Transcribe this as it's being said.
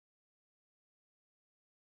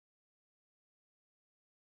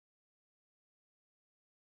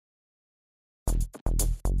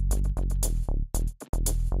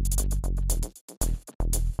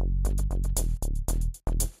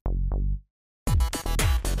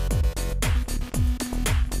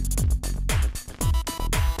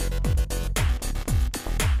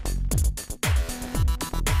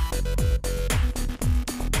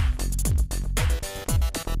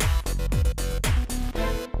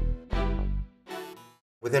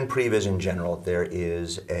Within Previs in general, there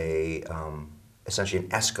is essentially an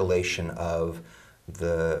escalation of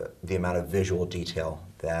the amount of visual detail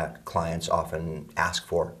that clients often ask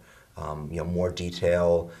for. More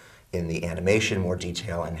detail in the animation, more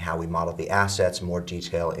detail in how we model the assets, more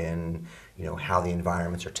detail in how the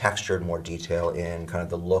environments are textured, more detail in kind of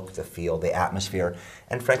the look, the feel, the atmosphere.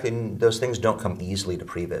 And frankly, those things don't come easily to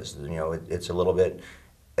Previs. It's a little bit,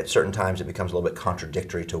 at certain times it becomes a little bit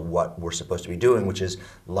contradictory to what we're supposed to be doing, which is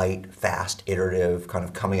light, fast, iterative, kind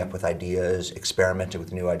of coming up with ideas, experimenting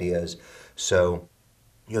with new ideas. So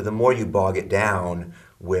the more you bog it down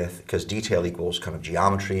with, because detail equals kind of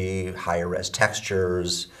geometry, higher res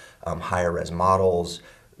textures, higher res models,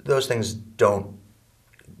 those things don't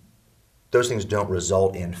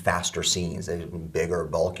result in faster scenes, bigger,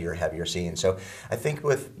 bulkier, heavier scenes. So I think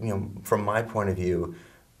from my point of view,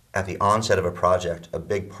 at the onset of a project, a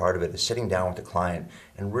big part of it is sitting down with the client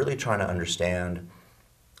and really trying to understand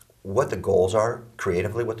what the goals are,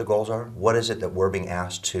 creatively what the goals are, what is it that we're being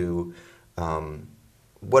asked to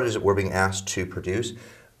produce,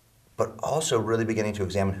 but also really beginning to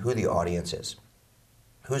examine who the audience is,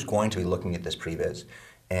 who's going to be looking at this previs,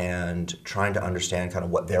 and trying to understand kind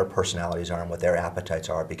of what their personalities are and what their appetites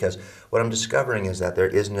are. Because what I'm discovering is that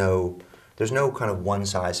there's no kind of one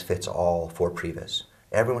size fits all for previs.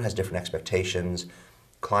 Everyone has different expectations.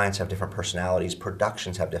 Clients have different personalities.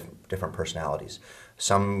 Productions have different personalities.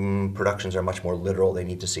 Some productions are much more literal. They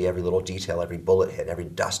need to see every little detail, every bullet hit, every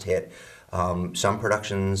dust hit. Some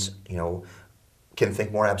productions, can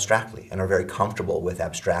think more abstractly and are very comfortable with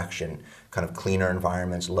abstraction, kind of cleaner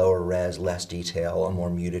environments, lower res, less detail, a more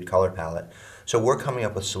muted color palette. So we're coming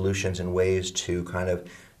up with solutions and ways to kind of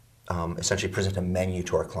essentially present a menu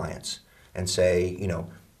to our clients and say,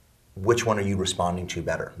 which one are you responding to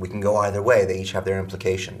better? We can go either way. They each have their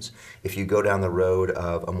implications. If you go down the road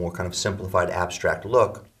of a more kind of simplified abstract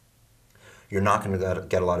look, you're not going to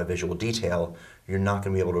get a lot of visual detail. You're not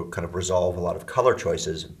going to be able to kind of resolve a lot of color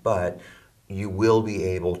choices, but you will be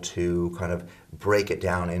able to kind of break it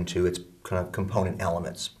down into its kind of component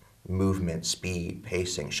elements: movement, speed,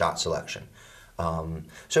 pacing, shot selection.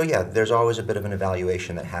 So yeah, there's always a bit of an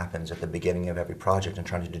evaluation that happens at the beginning of every project and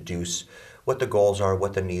trying to deduce what the goals are,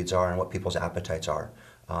 what the needs are, and what people's appetites are.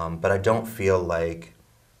 But I don't feel like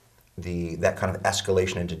that kind of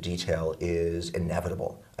escalation into detail is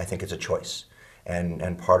inevitable. I think it's a choice.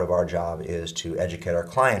 And part of our job is to educate our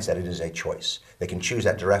clients that it is a choice. They can choose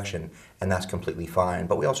that direction, and that's completely fine.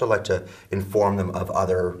 But we also like to inform them of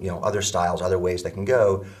other styles, other ways they can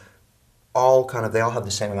go. They all have the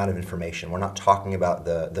same amount of information. We're not talking about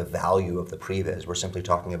the value of the previs. We're simply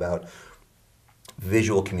talking about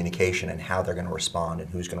visual communication and how they're going to respond and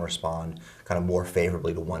who's going to respond kind of more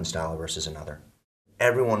favorably to one style versus another.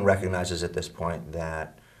 Everyone recognizes at this point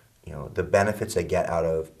that the benefits they get out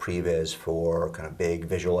of previs for kind of big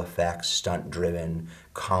visual effects, stunt-driven,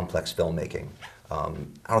 complex filmmaking. I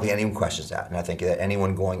don't think anyone questions that, and I think that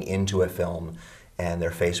anyone going into a film and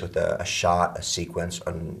they're faced with a shot, a sequence,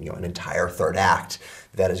 an entire third act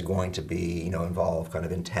that is going to be involve kind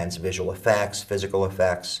of intense visual effects, physical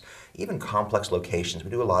effects, even complex locations.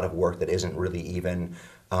 We do a lot of work that isn't really even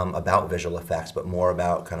about visual effects, but more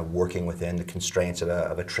about kind of working within the constraints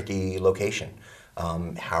of a tricky location.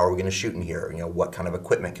 How are we going to shoot in here? What kind of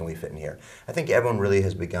equipment can we fit in here? I think everyone really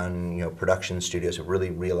has begun, production studios have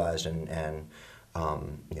really realized and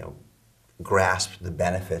grasped the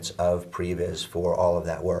benefits of previs for all of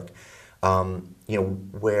that work.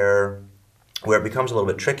 Where it becomes a little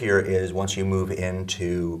bit trickier is once you move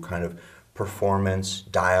into kind of performance,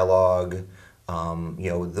 dialogue,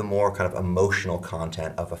 the more kind of emotional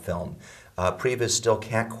content of a film. Previs still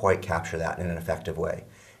can't quite capture that in an effective way.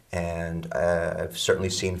 And I've certainly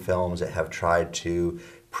seen films that have tried to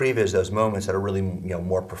previs those moments that are really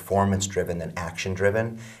more performance-driven than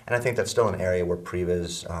action-driven. And I think that's still an area where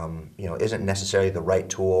previs isn't necessarily the right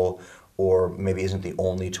tool, or maybe isn't the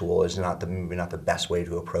only tool, is maybe not the best way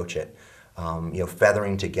to approach it.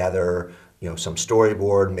 Feathering together some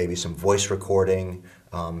storyboard, maybe some voice recording,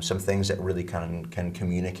 some things that really can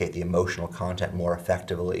communicate the emotional content more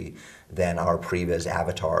effectively than our previs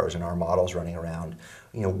avatars and our models running around.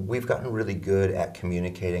 We've gotten really good at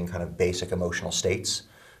communicating kind of basic emotional states,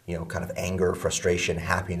 kind of anger, frustration,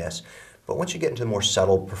 happiness. But once you get into more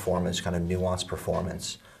subtle performance, kind of nuanced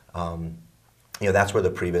performance, that's where the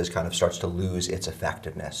previs kind of starts to lose its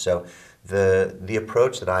effectiveness. So the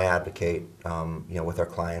approach that I advocate, with our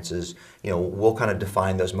clients is, we'll kind of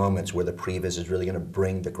define those moments where the previs is really going to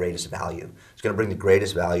bring the greatest value. It's going to bring the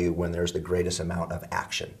greatest value when there's the greatest amount of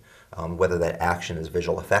action, whether that action is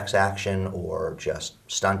visual effects action or just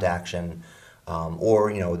stunt action.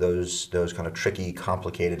 or those kind of tricky,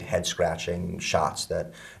 complicated, head-scratching shots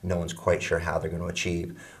that no one's quite sure how they're going to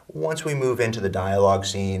achieve. Once we move into the dialogue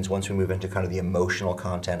scenes, once we move into kind of the emotional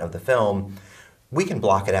content of the film, we can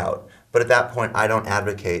block it out. But at that point, I don't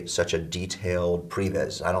advocate such a detailed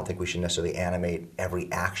previs. I don't think we should necessarily animate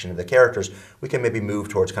every action of the characters. We can maybe move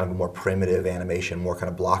towards kind of a more primitive animation, more kind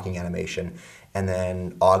of blocking animation, and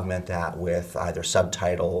then augment that with either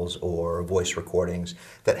subtitles or voice recordings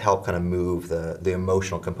that help kind of move the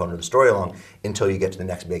emotional component of the story along until you get to the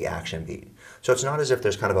next big action beat. So it's not as if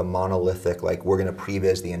there's kind of a monolithic, like we're going to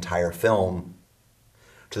previs the entire film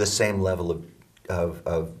to the same level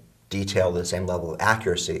of detail, the same level of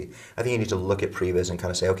accuracy. I think you need to look at previs and kind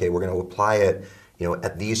of say, okay, we're going to apply it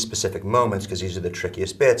at these specific moments because these are the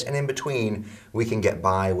trickiest bits, and in between we can get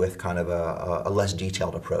by with kind of a less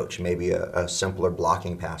detailed approach, maybe a simpler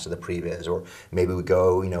blocking pass of the previs, or maybe we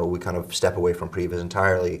go, we kind of step away from previs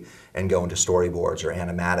entirely and go into storyboards or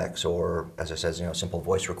animatics or, as I said, simple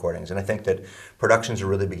voice recordings. And I think that productions are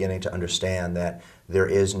really beginning to understand that there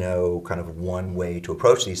is no kind of one way to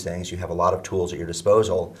approach these things. You have a lot of tools at your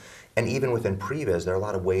disposal. And even within previs, there are a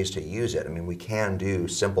lot of ways to use it. I mean, we can do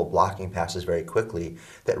simple blocking passes very quickly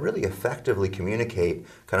that really effectively communicate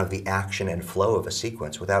kind of the action and flow of a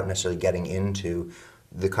sequence without necessarily getting into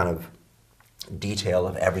the kind of detail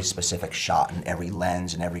of every specific shot and every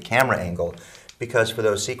lens and every camera angle, because for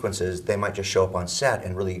those sequences, they might just show up on set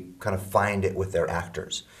and really kind of find it with their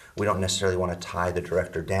actors. We don't necessarily want to tie the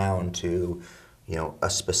director down to, a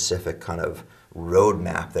specific kind of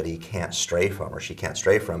roadmap that he can't stray from or she can't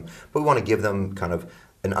stray from, but we want to give them kind of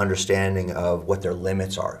an understanding of what their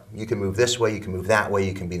limits are. You can move this way, you can move that way,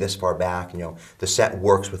 you can be this far back, the set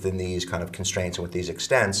works within these kind of constraints and with these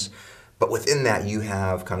extents, but within that you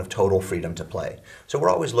have kind of total freedom to play. So we're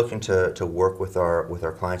always looking to work with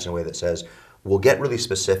our clients in a way that says, we'll get really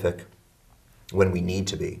specific when we need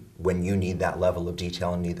to be, when you need that level of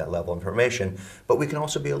detail and need that level of information, but we can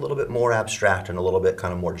also be a little bit more abstract and a little bit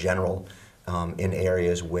kind of more general in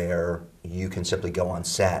areas where you can simply go on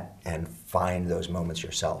set and find those moments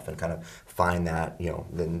yourself and kind of find that,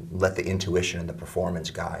 then let the intuition and the performance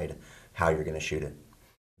guide how you're going to shoot it.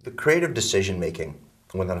 The creative decision making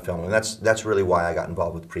within a film, and that's really why I got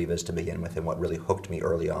involved with previs to begin with, and what really hooked me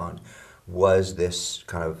early on was this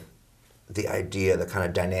kind of the idea, the kind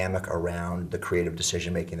of dynamic around the creative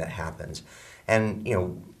decision making that happens. And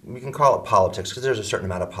we can call it politics because there's a certain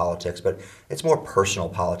amount of politics, but it's more personal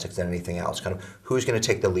politics than anything else. Kind of who's going to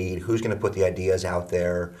take the lead, who's going to put the ideas out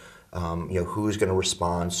there, who's going to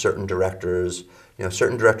respond. Certain directors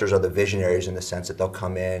are the visionaries in the sense that they'll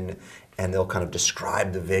come in and they'll kind of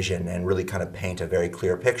describe the vision and really kind of paint a very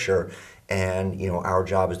clear picture. And our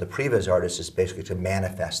job as the previs artist is basically to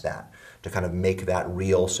manifest that, to kind of make that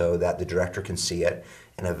real so that the director can see it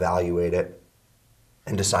and evaluate it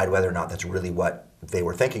and decide whether or not that's really what they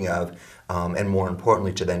were thinking of, and more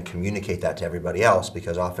importantly, to then communicate that to everybody else,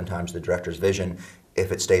 because oftentimes the director's vision,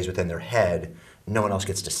 if it stays within their head, no one else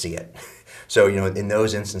gets to see it. So, in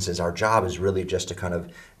those instances, our job is really just to kind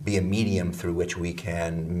of be a medium through which we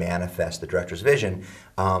can manifest the director's vision.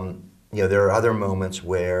 There are other moments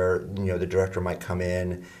where, the director might come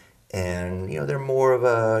in and, they're more of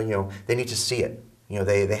a, they need to see it.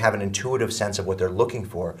 They have an intuitive sense of what they're looking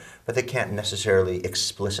for, but they can't necessarily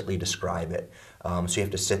explicitly describe it. So you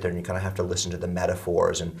have to sit there and you kind of have to listen to the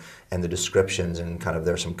metaphors and the descriptions, and kind of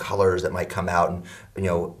there's some colors that might come out, and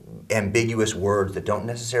ambiguous words that don't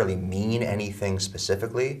necessarily mean anything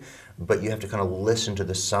specifically, but you have to kind of listen to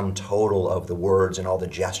the sum total of the words and all the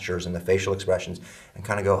gestures and the facial expressions and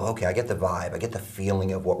kind of go, okay, I get the vibe, I get the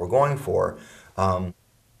feeling of what we're going for.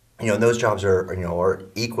 And those jobs are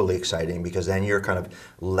equally exciting, because then you're kind of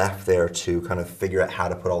left there to kind of figure out how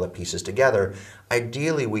to put all the pieces together.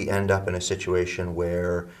 Ideally, we end up in a situation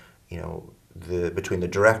where, between the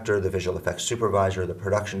director, the visual effects supervisor, the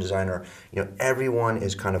production designer, everyone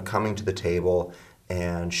is kind of coming to the table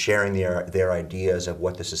and sharing their ideas of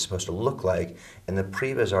what this is supposed to look like. And the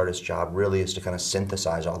previs artist's job really is to kind of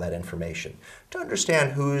synthesize all that information. To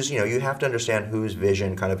understand you have to understand whose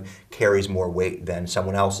vision kind of carries more weight than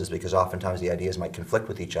someone else's, because oftentimes the ideas might conflict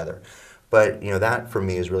with each other. But that for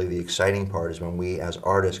me is really the exciting part, is when we as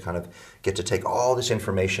artists kind of get to take all this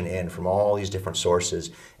information in from all these different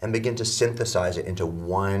sources and begin to synthesize it into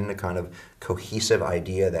one kind of cohesive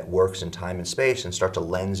idea that works in time and space, and start to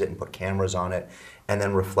lens it and put cameras on it, and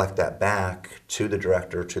then reflect that back to the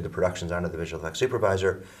director, to the production designer, the visual effects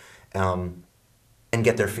supervisor, and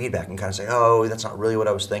get their feedback and kind of say, oh, that's not really what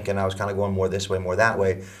I was thinking, I was kind of going more this way, more that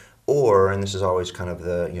way. Or, and this is always kind of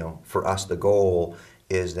the, for us the goal,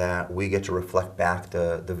 is that we get to reflect back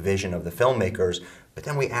the vision of the filmmakers, but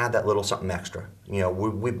then we add that little something extra.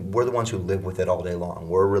 We're the ones who live with it all day long.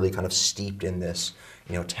 We're really kind of steeped in this,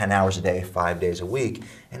 10 hours a day, 5 days a week,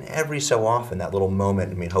 and every so often that little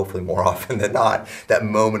moment, hopefully more often than not, that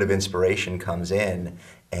moment of inspiration comes in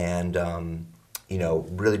and,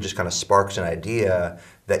 really just kind of sparks an idea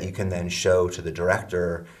that you can then show to the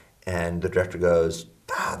director, and the director goes,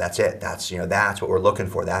 that's it. That's what we're looking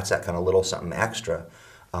for. That's that kind of little something extra.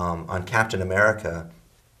 On Captain America,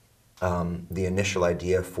 the initial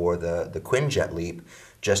idea for the Quinjet leap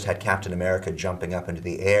just had Captain America jumping up into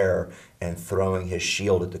the air and throwing his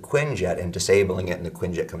shield at the Quinjet and disabling it, and the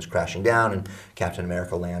Quinjet comes crashing down, and Captain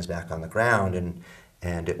America lands back on the ground.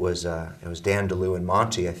 And it was Dan DeLue and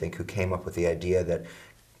Monty, I think, who came up with the idea that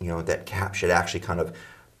that Cap should actually kind of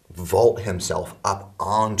vault himself up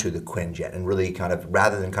onto the Quinjet and really kind of,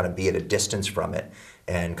 rather than kind of be at a distance from it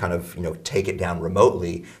and kind of take it down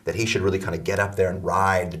remotely, that he should really kind of get up there and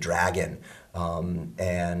ride the dragon.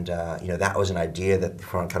 That was an idea that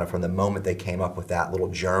from the moment they came up with that little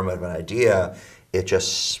germ of an idea, it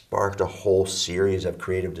just sparked a whole series of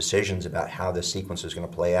creative decisions about how this sequence was going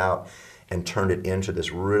to play out, and turned it into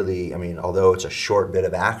this really, although it's a short bit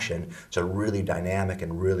of action, it's a really dynamic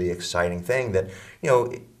and really exciting thing that,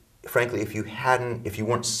 frankly, if you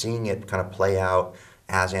weren't seeing it kind of play out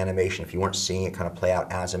as animation, if you weren't seeing it kind of play out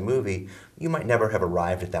as a movie, you might never have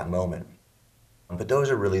arrived at that moment. But those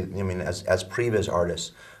are really, as Previs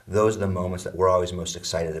artists, those are the moments that we're always most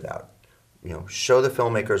excited about. Show the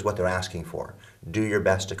filmmakers what they're asking for. Do your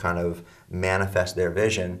best to kind of manifest their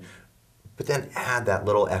vision, but then add that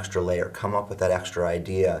little extra layer, come up with that extra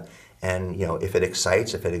idea, and if it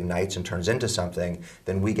excites, if it ignites and turns into something,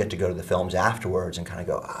 then we get to go to the films afterwards and kind of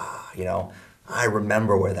go, I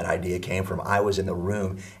remember where that idea came from. I was in the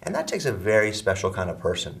room. And that takes a very special kind of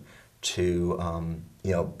person to,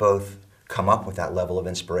 both come up with that level of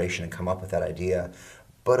inspiration and come up with that idea,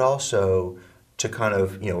 but also to kind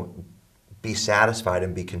of, be satisfied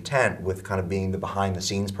and be content with kind of being the behind the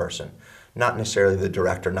scenes person. Not necessarily the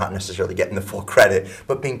director, not necessarily getting the full credit,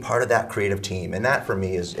 but being part of that creative team. And that for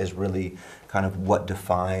me is really kind of what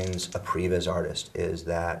defines a Previs artist, is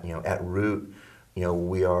that, at root,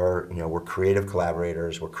 we're creative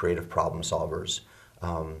collaborators, we're creative problem solvers,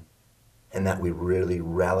 and that we really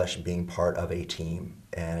relish being part of a team.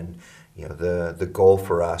 And the goal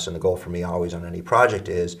for us, and the goal for me always on any project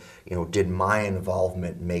is, did my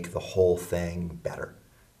involvement make the whole thing better?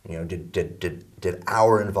 Did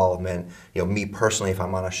our involvement, me personally, if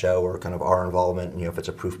I'm on a show, or kind of our involvement, if it's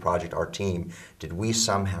a proof project, our team, did we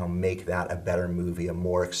somehow make that a better movie, a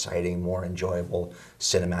more exciting, more enjoyable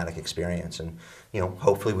cinematic experience? And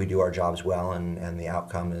hopefully we do our jobs well, and the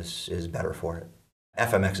outcome is better for it.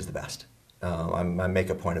 FMX is the best. I make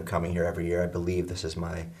a point of coming here every year. I believe this is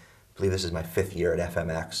my 5th year at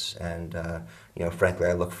FMX, and frankly,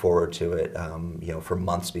 I look forward to it, for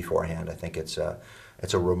months beforehand. I think it's a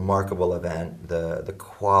remarkable event. The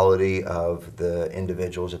quality of the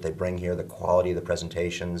individuals that they bring here, the quality of the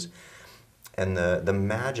presentations, and the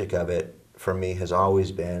magic of it for me has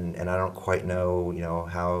always been, and I don't quite know,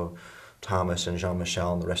 how Thomas and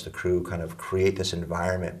Jean-Michel and the rest of the crew kind of create this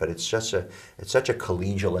environment, but it's such a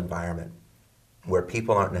collegial environment where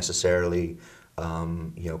people aren't necessarily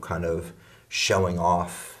kind of showing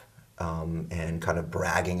off and kind of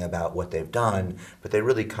bragging about what they've done, but they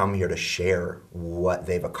really come here to share what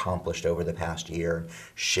they've accomplished over the past year,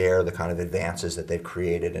 share the kind of advances that they've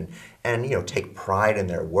created, and take pride in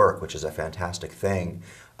their work, which is a fantastic thing,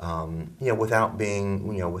 without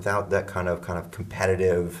being, without that kind of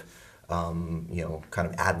competitive, kind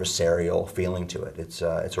of adversarial feeling to it. It's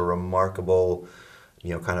a remarkable,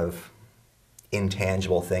 kind of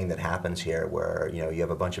intangible thing that happens here, where you have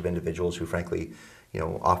a bunch of individuals who frankly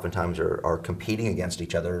oftentimes are competing against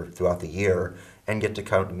each other throughout the year, and get to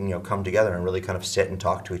come together and really kind of sit and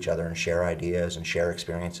talk to each other and share ideas and share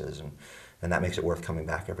experiences, and that makes it worth coming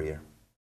back every year.